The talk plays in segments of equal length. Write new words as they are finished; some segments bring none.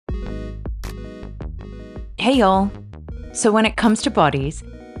Hey y'all. So when it comes to bodies,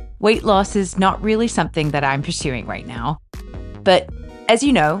 weight loss is not really something that I'm pursuing right now. But as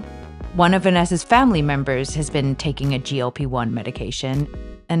you know, one of Vanessa's family members has been taking a GLP-1 medication,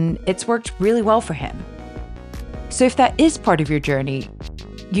 and it's worked really well for him. So if that is part of your journey,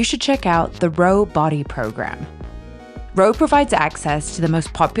 you should check out the Ro Body Program. Ro provides access to the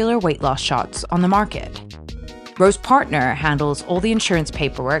most popular weight loss shots on the market. Ro's partner handles all the insurance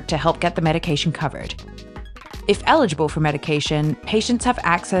paperwork to help get the medication covered. If eligible for medication, patients have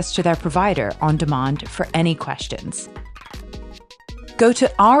access to their provider on demand for any questions. Go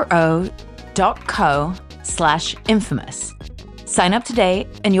to ro.co/infamous. Sign up today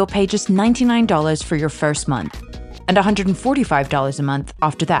and you'll pay just $99 for your first month and $145 a month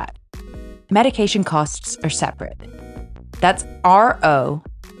after that. Medication costs are separate. That's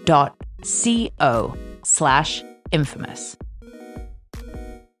ro.co/infamous.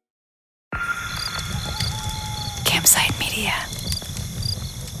 Campside Media.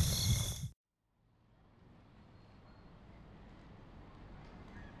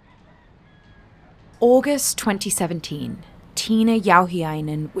 August 2017, Tina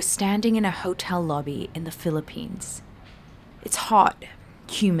Jauhiainen was standing in a hotel lobby in the Philippines. It's hot,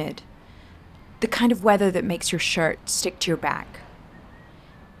 humid, the kind of weather that makes your shirt stick to your back.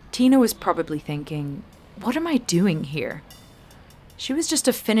 Tina was probably thinking, what am I doing here? She was just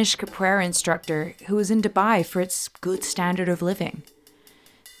a Finnish capoeira instructor who was in Dubai for its good standard of living.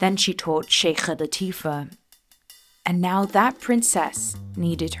 Then she taught Sheikha Latifa, and now that princess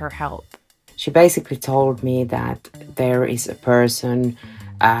needed her help. She basically told me that there is a person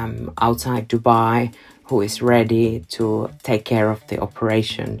outside Dubai who is ready to take care of the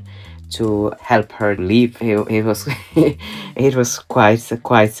operation to help her leave. It was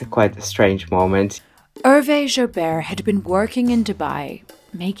quite a strange moment. Hervé Jobert had been working in Dubai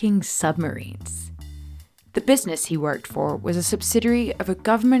making submarines. The business he worked for was a subsidiary of a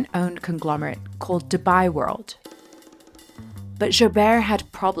government-owned conglomerate called Dubai World. But Jobert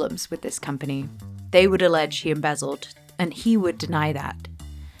had problems with this company. They would allege he embezzled, and he would deny that.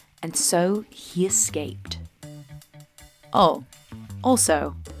 And so he escaped. Oh,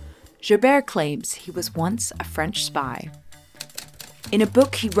 also, Jobert claims he was once a French spy. In a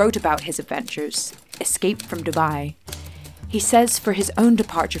book he wrote about his adventures, Escape from Dubai, he says for his own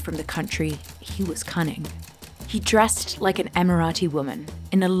departure from the country, he was cunning. He dressed like an Emirati woman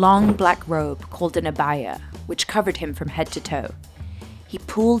in a long black robe called an abaya, which covered him from head to toe. He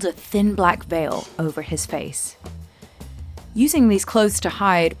pulled a thin black veil over his face. Using these clothes to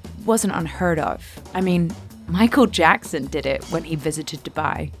hide wasn't unheard of. I mean, Michael Jackson did it when he visited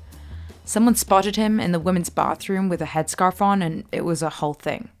Dubai. Someone spotted him in the women's bathroom with a headscarf on, and it was a whole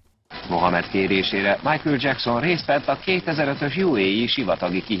thing. Mohamed kérésére Michael Jackson részt vett a 2005-ös UAE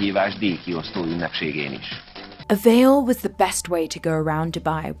sivatagi kihívás díjkiosztó ünnepségén is. A veil was the best way to go around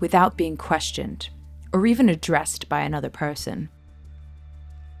Dubai without being questioned, or even addressed by another person.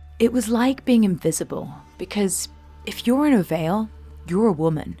 It was like being invisible, because if you're in a veil, you're a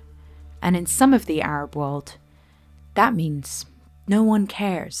woman. And in some of the Arab world, that means no one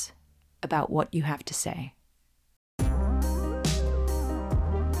cares about what you have to say.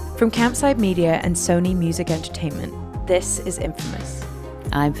 From Campside Media and Sony Music Entertainment, this is Infamous.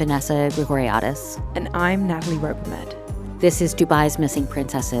 I'm Vanessa Grigoriadis. And I'm Natalie Ropermed. This is Dubai's Missing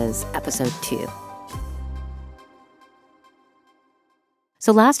Princesses, Episode 2.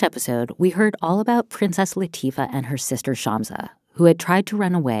 So last episode, we heard all about Princess Latifa and her sister Shamsa, who had tried to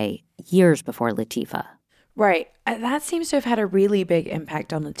run away years before Latifa. Right. That seems to have had a really big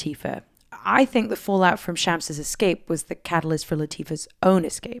impact on Latifa. I think the fallout from Shamsa's escape was the catalyst for Latifa's own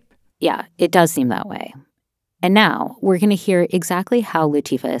escape. Yeah, it does seem that way. And now we're going to hear exactly how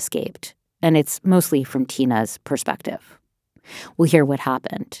Latifa escaped, and it's mostly from Tina's perspective. We'll hear what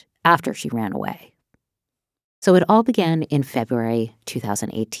happened after she ran away. So it all began in February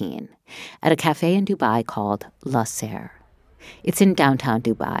 2018 at a cafe in Dubai called La Serre. It's in downtown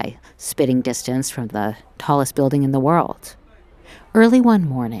Dubai, spitting distance from the tallest building in the world. Early one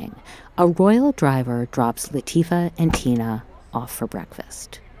morning, a royal driver drops Latifa and Tina off for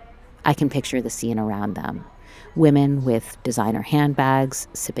breakfast. I can picture the scene around them. Women with designer handbags,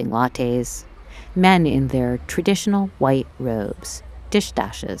 sipping lattes. Men in their traditional white robes, dish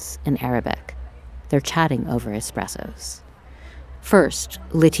dashes in Arabic. They're chatting over espressos. First,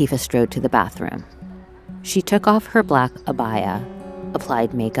 Latifa strode to the bathroom. She took off her black abaya,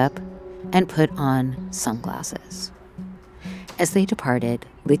 applied makeup, and put on sunglasses. As they departed,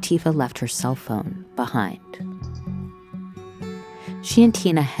 Latifa left her cell phone behind. She and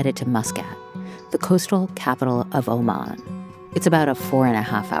Tina headed to Muscat, the coastal capital of Oman. It's about a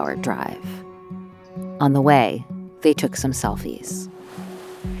 4.5-hour drive. On the way, they took some selfies.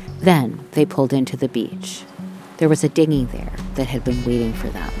 Then they pulled into the beach. There was a dinghy there that had been waiting for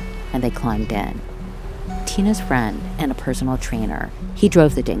them, and they climbed in. Tina's friend and a personal trainer, he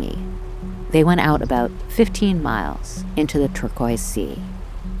drove the dinghy. They went out about 15 miles into the turquoise sea.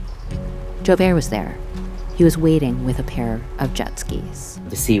 Joubert was there. He was waiting with a pair of jet skis.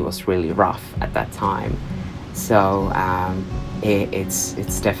 The sea was really rough at that time. So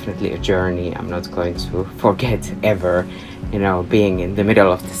it's definitely a journey I'm not going to forget ever. You know, being in the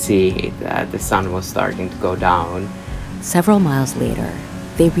middle of the sea, the sun was starting to go down. Several miles later,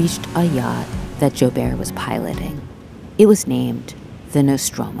 they reached a yacht that Joubert was piloting. It was named the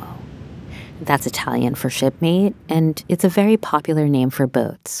Nostromo. That's Italian for shipmate, and it's a very popular name for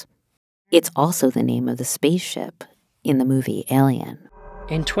boats. It's also the name of the spaceship in the movie Alien.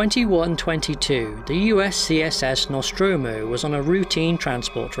 In 2122, the US CSS Nostromo was on a routine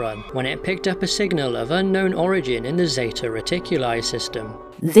transport run when it picked up a signal of unknown origin in the Zeta Reticuli system.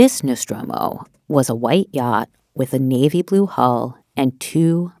 This Nostromo was a white yacht with a navy blue hull and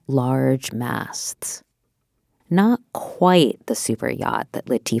 2 large masts. Not quite the super yacht that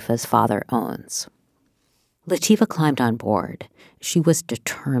Latifa's father owns. Latifa climbed on board. She was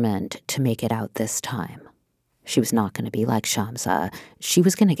determined to make it out this time. She was not going to be like Shamsa. She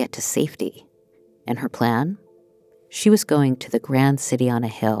was going to get to safety. And her plan? She was going to the grand city on a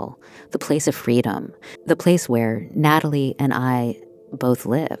hill, the place of freedom, the place where Natalie and I both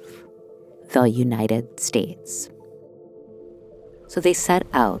live, the United States. So they set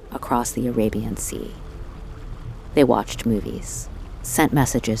out across the Arabian Sea. They watched movies, sent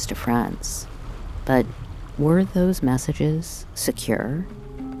messages to friends. But were those messages secure?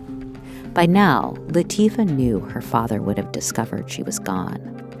 By now, Latifa knew her father would have discovered she was gone,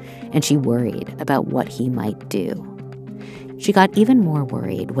 and she worried about what he might do. She got even more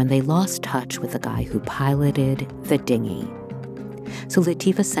worried when they lost touch with the guy who piloted the dinghy. So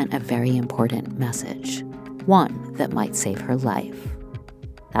Latifa sent a very important message, one that might save her life.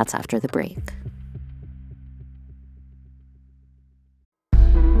 That's after the break.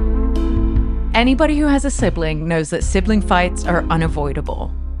 Anybody who has a sibling knows that sibling fights are unavoidable.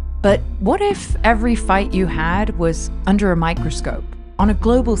 But what if every fight you had was under a microscope, on a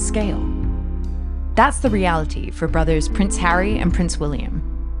global scale? That's the reality for brothers Prince Harry and Prince William.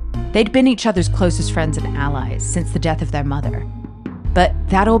 They'd been each other's closest friends and allies since the death of their mother. But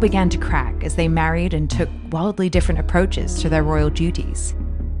that all began to crack as they married and took wildly different approaches to their royal duties.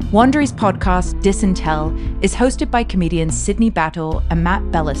 Wondery's podcast, Disintel, is hosted by comedians Sydney Battle and Matt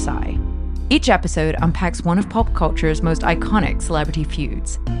Belisai. Each episode unpacks one of pop culture's most iconic celebrity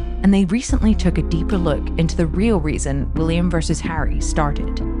feuds, and they recently took a deeper look into the real reason William versus Harry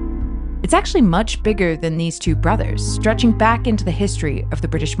started. It's actually much bigger than these two brothers, stretching back into the history of the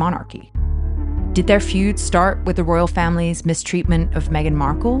British monarchy. Did their feud start with the royal family's mistreatment of Meghan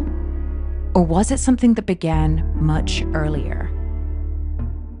Markle? Or was it something that began much earlier?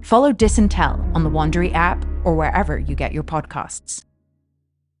 Follow Disintel on the Wondery app or wherever you get your podcasts.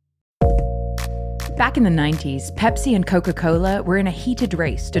 Back in the 90s, Pepsi and Coca-Cola were in a heated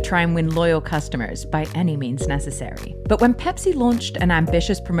race to try and win loyal customers by any means necessary. But when Pepsi launched an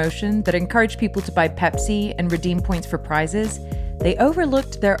ambitious promotion that encouraged people to buy Pepsi and redeem points for prizes, they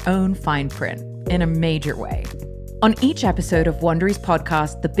overlooked their own fine print in a major way. On each episode of Wondery's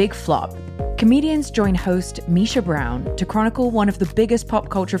podcast, The Big Flop, comedians join host Misha Brown to chronicle one of the biggest pop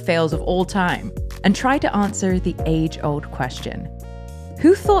culture fails of all time and try to answer the age-old question: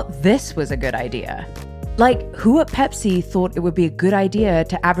 who thought this was a good idea? Like, who at Pepsi thought it would be a good idea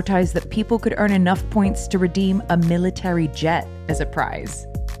to advertise that people could earn enough points to redeem a military jet as a prize?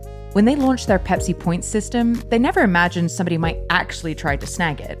 When they launched their Pepsi points system, they never imagined somebody might actually try to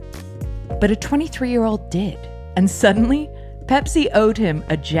snag it. But a 23-year-old did, and suddenly, Pepsi owed him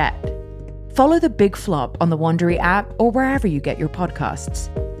a jet. Follow The Big Flop on the Wondery app or wherever you get your podcasts.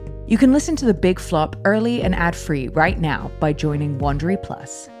 You can listen to The Big Flop early and ad-free right now by joining Wondery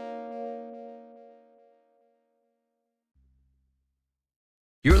Plus.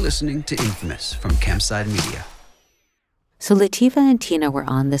 You're listening to Infamous from Campside Media. So Latifa and Tina were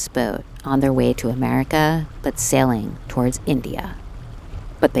on this boat on their way to America, but sailing towards India.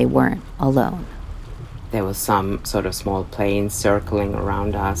 But they weren't alone. There was some sort of small plane circling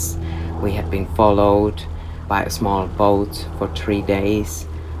around us. We had been followed by a small boat for 3 days.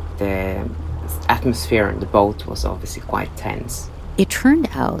 The atmosphere in the boat was obviously quite tense. It turned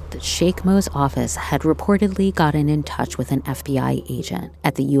out that Sheikh Mo's office had reportedly gotten in touch with an FBI agent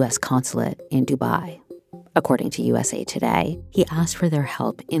at the U.S. consulate in Dubai. According to USA Today, he asked for their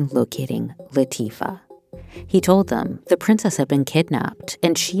help in locating Latifa. He told them the princess had been kidnapped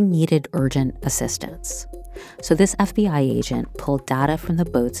and she needed urgent assistance. So this FBI agent pulled data from the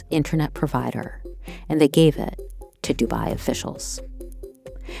boat's internet provider, and they gave it to Dubai officials.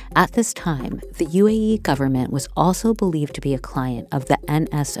 At this time, the UAE government was also believed to be a client of the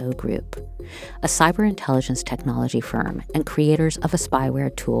NSO Group, a cyber intelligence technology firm and creators of a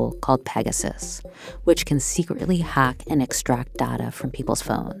spyware tool called Pegasus, which can secretly hack and extract data from people's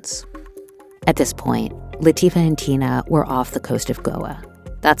phones. At this point, Latifa and Tina were off the coast of Goa.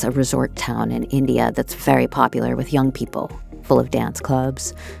 That's a resort town in India that's very popular with young people, full of dance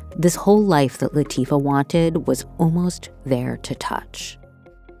clubs. This whole life that Latifa wanted was almost there to touch.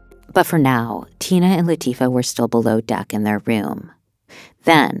 But for now, Tina and Latifa were still below deck in their room.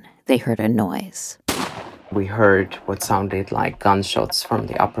 Then they heard a noise. We heard what sounded like gunshots from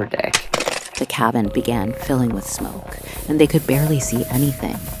the upper deck. The cabin began filling with smoke, and they could barely see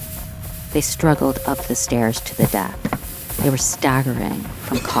anything. They struggled up the stairs to the deck. They were staggering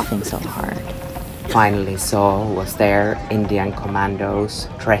from coughing so hard. Finally saw was there Indian commandos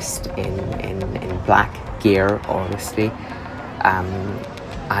dressed in black gear, obviously.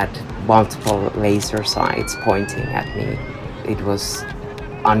 Had multiple laser sights pointing at me. It was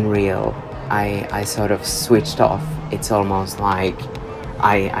unreal. I sort of switched off. It's almost like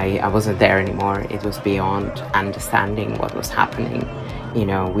I wasn't there anymore. It was beyond understanding what was happening. You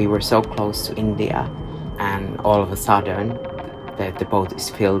know, we were so close to India, and all of a sudden the boat is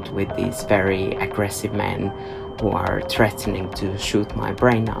filled with these very aggressive men who are threatening to shoot my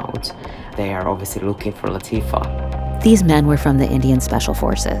brain out. They are obviously looking for Latifa. These men were from the Indian Special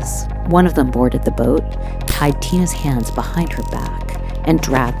Forces. One of them boarded the boat, tied Tina's hands behind her back, and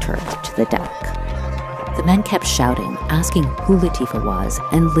dragged her to the deck. The men kept shouting, asking who Latifa was,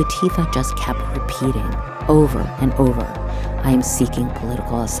 and Latifa just kept repeating over and over, "I am seeking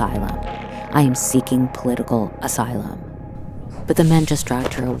political asylum. I am seeking political asylum." But the men just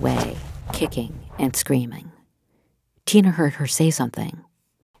dragged her away, kicking and screaming. Tina heard her say something.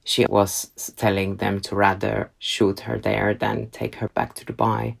 She was telling them to rather shoot her there than take her back to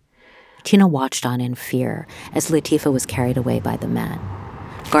Dubai. Tina watched on in fear as Latifa was carried away by the men.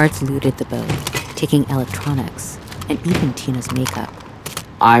 Guards looted the boat, taking electronics and even Tina's makeup.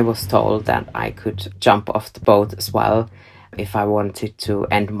 I was told that I could jump off the boat as well if I wanted to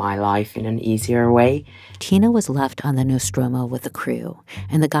end my life in an easier way. Tina was left on the Nostromo with the crew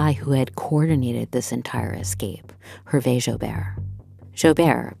and the guy who had coordinated this entire escape, Hervé Jobert.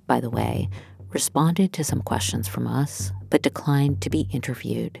 Jobert, by the way, responded to some questions from us, but declined to be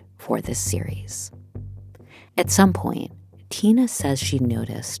interviewed for this series. At some point, Tina says she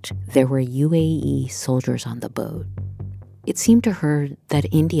noticed there were UAE soldiers on the boat. It seemed to her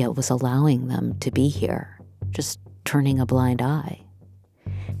that India was allowing them to be here, just turning a blind eye.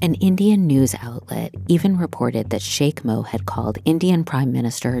 An Indian news outlet even reported that Sheikh Mo had called Indian Prime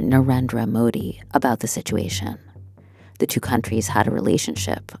Minister Narendra Modi about the situation. The two countries had a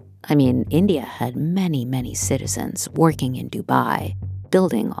relationship. I mean, India had many, many citizens working in Dubai,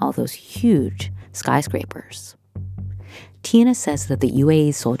 building all those huge skyscrapers. Tina says that the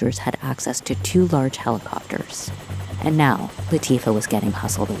UAE soldiers had access to 2 large helicopters, and now Latifa was getting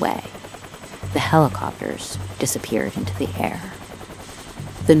hustled away. The helicopters disappeared into the air.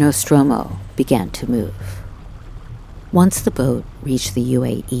 The Nostromo began to move. Once the boat reached the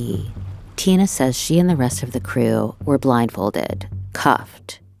UAE, Tina says she and the rest of the crew were blindfolded,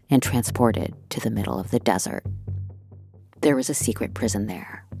 cuffed, and transported to the middle of the desert. There was a secret prison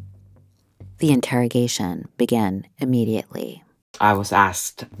there. The interrogation began immediately. I was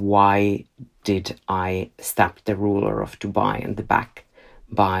asked why did I stab the ruler of Dubai in the back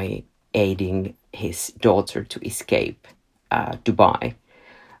by aiding his daughter to escape Dubai.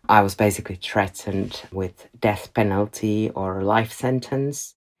 I was basically threatened with death penalty or life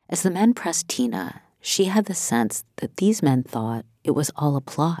sentence. As the men pressed Tina, she had the sense that these men thought it was all a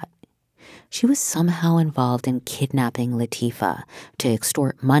plot. She was somehow involved in kidnapping Latifa to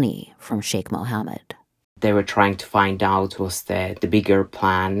extort money from Sheikh Mohammed. They were trying to find out was the bigger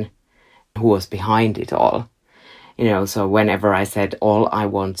plan, who was behind it all. You know, so whenever I said all I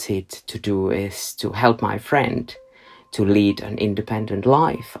wanted to do is to help my friend to lead an independent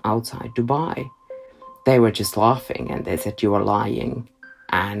life outside Dubai, they were just laughing and they said, "You are lying.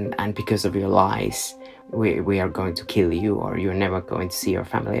 And because of your lies, we are going to kill you or you're never going to see your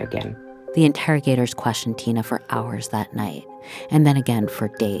family again." The interrogators questioned Tina for hours that night, and then again for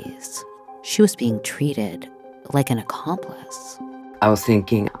days. She was being treated like an accomplice. I was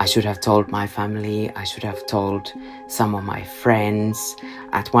thinking I should have told my family, I should have told some of my friends.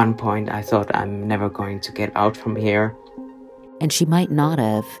 At one point I thought I'm never going to get out from here. And she might not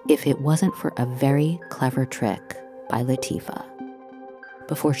have if it wasn't for a very clever trick by Latifa.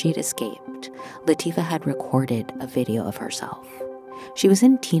 Before she'd escaped, Latifa had recorded a video of herself. She was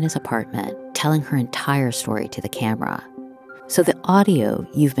in Tina's apartment, telling her entire story to the camera. So the audio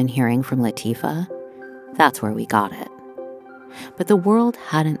you've been hearing from Latifa, that's where we got it. But the world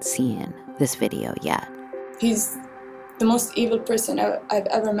hadn't seen this video yet. He's the most evil person I've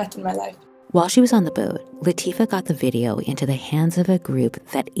ever met in my life. While she was on the boat, Latifa got the video into the hands of a group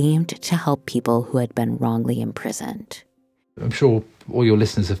that aimed to help people who had been wrongly imprisoned. I'm sure all your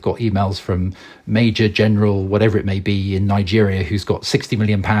listeners have got emails from Major General, whatever it may be, in Nigeria who's got £60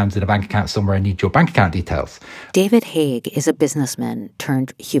 million in a bank account somewhere and needs your bank account details. David Haig is a businessman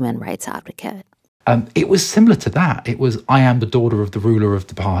turned human rights advocate. It was similar to that. It was, I am the daughter of the ruler of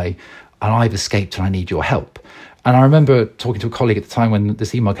Dubai and I've escaped and I need your help. And I remember talking to a colleague at the time when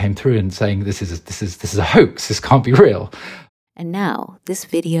this email came through and saying, this is a hoax, this can't be real. And now this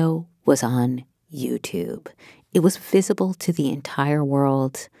video was on YouTube. It was visible to the entire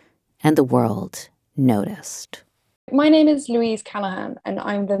world, and the world noticed. My name is Louise Callahan, and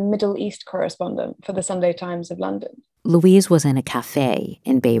I'm the Middle East correspondent for the Sunday Times of London. Louise was in a cafe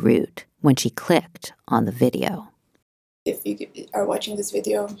in Beirut when she clicked on the video. If you are watching this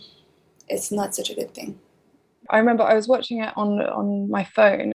video, it's not such a good thing. I remember I was watching it on my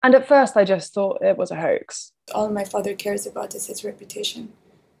phone, and at first I just thought it was a hoax. All my father cares about is his reputation.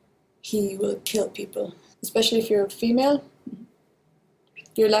 He will kill people, especially if you're a female.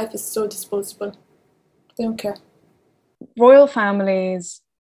 Your life is so disposable. They don't care. Royal families,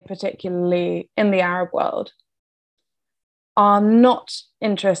 particularly in the Arab world, are not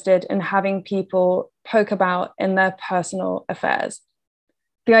interested in having people poke about in their personal affairs.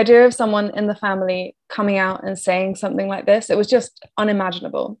 The idea of someone in the family coming out and saying something like this, it was just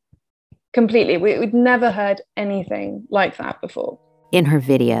unimaginable. Completely. We'd never heard anything like that before. In her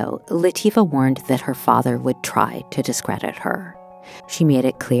video, Latifa warned that her father would try to discredit her. She made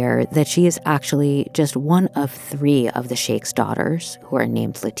it clear that she is actually just one of 3 of the Sheikh's daughters who are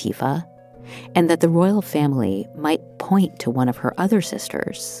named Latifa, and that the royal family might point to one of her other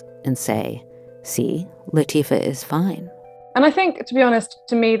sisters and say, see, Latifa is fine. And I think, to be honest,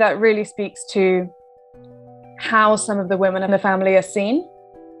 to me, that really speaks to how some of the women in the family are seen.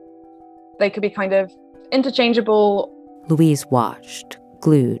 They could be kind of interchangeable. Louise watched,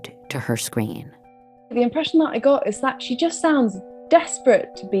 glued to her screen. The impression that I got is that she just sounds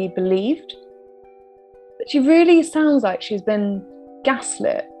desperate to be believed. That she really sounds like she's been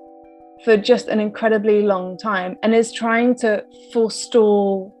gaslit for just an incredibly long time and is trying to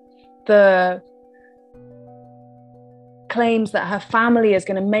forestall the claims that her family is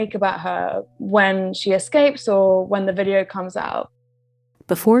going to make about her when she escapes or when the video comes out.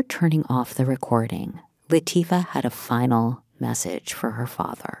 Before turning off the recording, Latifa had a final message for her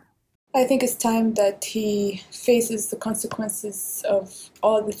father. I think it's time that he faces the consequences of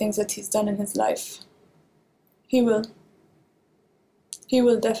all the things that he's done in his life. He will. He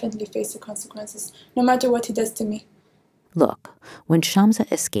will definitely face the consequences, no matter what he does to me. Look, when Shamsa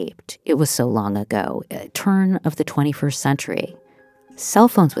escaped, it was so long ago, a turn of the 21st century. Cell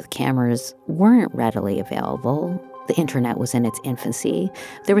phones with cameras weren't readily available. The internet was in its infancy.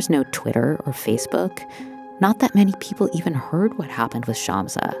 There was no Twitter or Facebook. Not that many people even heard what happened with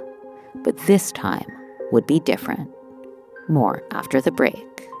Shamsa. But this time would be different. More after the break.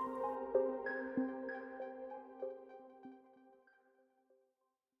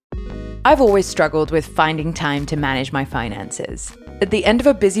 I've always struggled with finding time to manage my finances. At the end of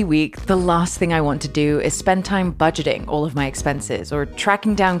a busy week, the last thing I want to do is spend time budgeting all of my expenses or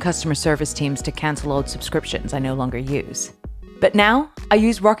tracking down customer service teams to cancel old subscriptions I no longer use. But now I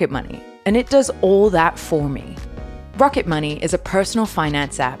use Rocket Money, and it does all that for me. Rocket Money is a personal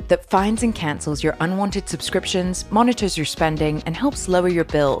finance app that finds and cancels your unwanted subscriptions, monitors your spending, and helps lower your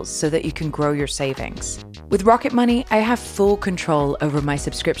bills so that you can grow your savings. With Rocket Money, I have full control over my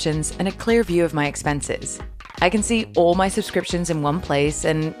subscriptions and a clear view of my expenses. I can see all my subscriptions in one place,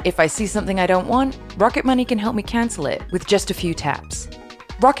 and if I see something I don't want, Rocket Money can help me cancel it with just a few taps.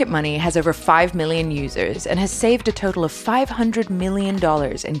 Rocket Money has over 5 million users and has saved a total of $500 million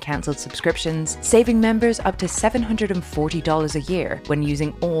in canceled subscriptions, saving members up to $740 a year when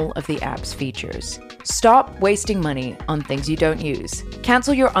using all of the app's features. Stop wasting money on things you don't use.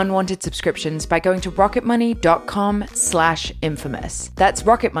 Cancel your unwanted subscriptions by going to rocketmoney.com/infamous. That's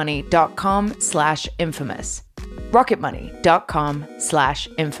rocketmoney.com/infamous.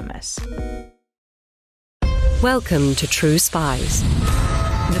 rocketmoney.com/infamous. Welcome to True Spies,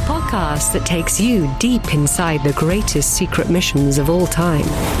 the podcast that takes you deep inside the greatest secret missions of all time.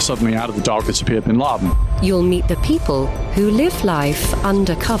 Suddenly, out of the darkness appeared Bin Laden. You'll meet the people who live life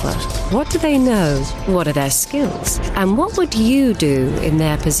undercover. What do they know? What are their skills? And what would you do in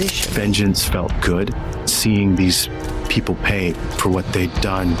their position? Vengeance felt good. Seeing these people pay for what they'd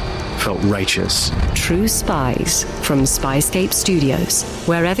done felt righteous. True Spies from Spyscape Studios,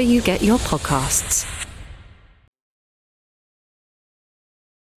 wherever you get your podcasts.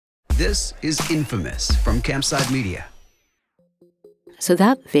 This is Infamous from Campside Media. So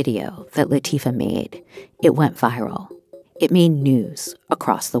that video that Latifah made, it went viral. It made news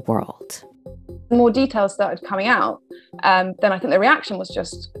across the world. More details started coming out, then I think the reaction was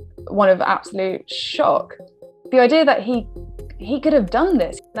just one of absolute shock. The idea that he could have done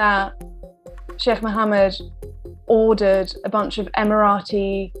this, that Sheikh Mohammed ordered a bunch of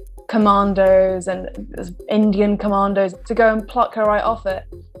Emirati commandos and Indian commandos to go and pluck her right off it,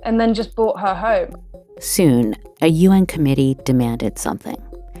 and then just brought her home. Soon, a UN committee demanded something.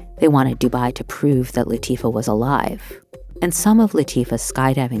 They wanted Dubai to prove that Latifah was alive. And some of Latifah's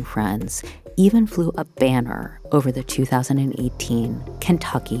skydiving friends even flew a banner over the 2018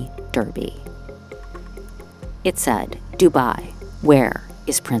 Kentucky Derby. It said, "Dubai, where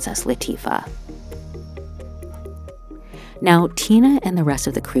is Princess Latifah?" Now, Tina and the rest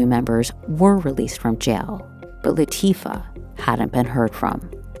of the crew members were released from jail, but Latifah hadn't been heard from.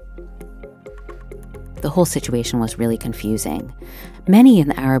 The whole situation was really confusing. Many in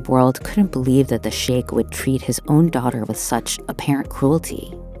the Arab world couldn't believe that the sheikh would treat his own daughter with such apparent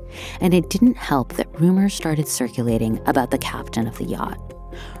cruelty. And it didn't help that rumors started circulating about the captain of the yacht,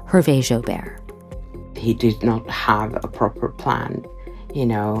 Hervé Joubert. He did not have a proper plan.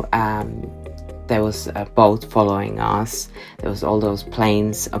 There was a boat following us. There was all those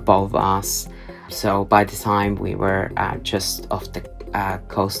planes above us. So by the time we were just off the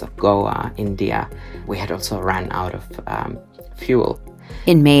coast of Goa, India, we had also ran out of fuel.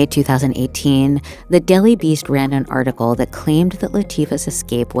 In May 2018, the Daily Beast ran an article that claimed that Latifah's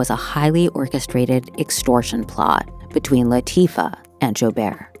escape was a highly orchestrated extortion plot between Latifah and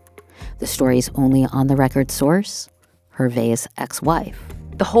Joubert. The story's only on-the-record source? Hervé's ex-wife.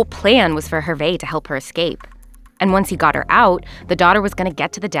 The whole plan was for Hervé to help her escape. And once he got her out, the daughter was going to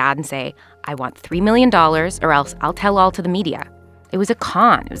get to the dad and say, "I want $3 million or else I'll tell all to the media." It was a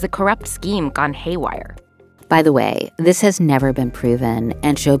con. It was a corrupt scheme gone haywire. By the way, this has never been proven,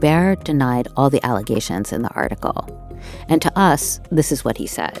 and Joubert denied all the allegations in the article. And to us, this is what he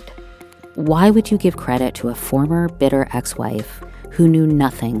said. Why would you give credit to a former bitter ex-wife who knew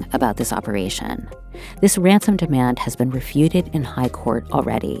nothing about this operation? This ransom demand has been refuted in high court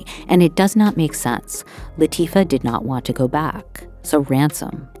already, and it does not make sense. Latifah did not want to go back. So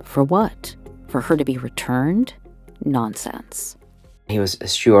ransom, for what? For her to be returned? Nonsense. He was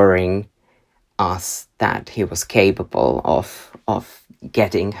assuring us that he was capable of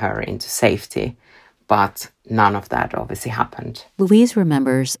getting her into safety, but none of that obviously happened. Louise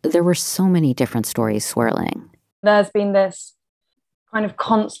remembers there were so many different stories swirling. There's been this kind of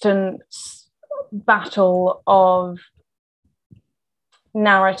constant battle of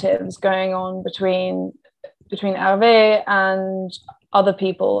narratives going on between Hervé and other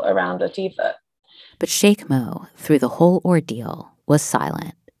people around Latifah. But Sheikh Mo, through the whole ordeal, was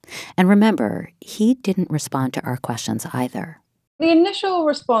silent. And remember, he didn't respond to our questions either. The initial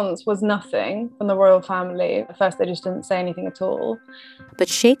response was nothing from the royal family. At first, they just didn't say anything at all. But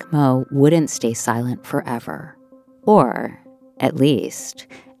Sheikh Mo wouldn't stay silent forever. Or, at least,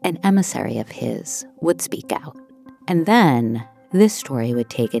 an emissary of his would speak out. And then, this story would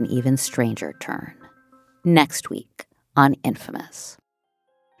take an even stranger turn. Next week on Infamous.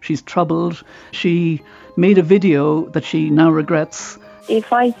 She's troubled. She made a video that she now regrets.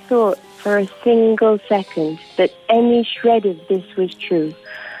 If I thought for a single second that any shred of this was true,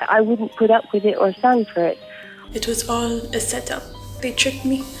 I wouldn't put up with it or stand for it. It was all a setup. They tricked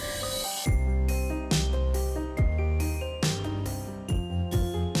me.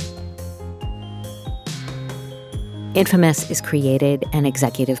 Infamous is created and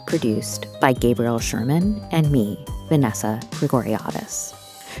executive produced by Gabriel Sherman and me, Vanessa Grigoriadis.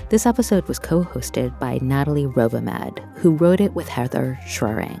 This episode was co-hosted by Natalie Robomed, who wrote it with Heather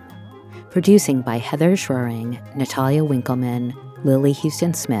Schroering. Producing by Heather Schroering, Natalia Winkleman, Lily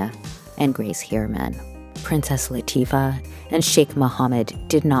Houston-Smith, and Grace Heerman. Princess Latifah and Sheikh Mohammed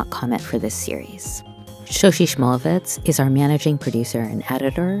did not comment for this series. Shoshi Shmulevitz is our managing producer and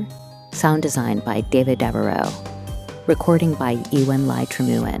editor. Sound design by David Devereaux. Recording by Ewan Lai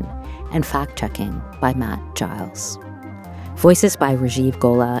Tremuan, and fact-checking by Matt Giles. Voices by Rajiv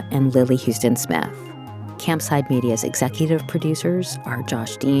Gola and Lily Houston-Smith. Campside Media's executive producers are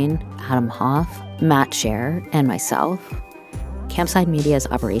Josh Dean, Adam Hoff, Matt Scher, and myself. Campside Media's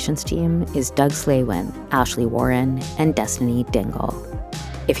operations team is Doug Slaywin, Ashley Warren, and Destiny Dingle.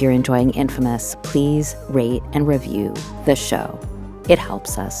 If you're enjoying Infamous, please rate and review the show. It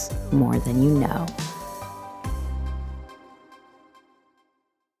helps us more than you know.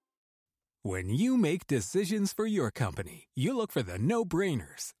 When you make decisions for your company, you look for the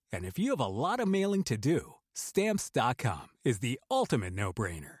no-brainers. And if you have a lot of mailing to do, Stamps.com is the ultimate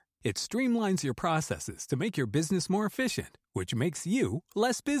no-brainer. It streamlines your processes to make your business more efficient, which makes you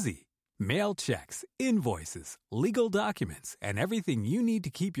less busy. Mail checks, invoices, legal documents, and everything you need to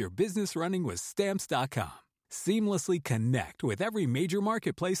keep your business running with Stamps.com. Seamlessly connect with every major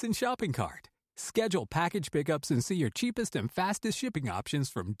marketplace and shopping cart. Schedule package pickups and see your cheapest and fastest shipping options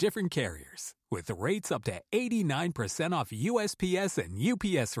from different carriers, with rates up to 89% off USPS and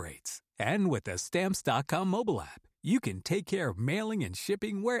UPS rates. And with the Stamps.com mobile app, you can take care of mailing and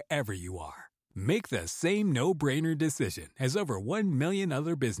shipping wherever you are. Make the same no-brainer decision as over 1 million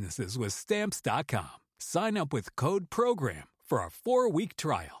other businesses with Stamps.com. Sign up with code PROGRAM for a 4-week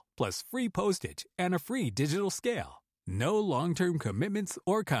trial, plus free postage and a free digital scale. No long-term commitments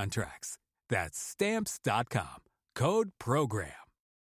or contracts. That's Stamps.com. Code PROGRAM.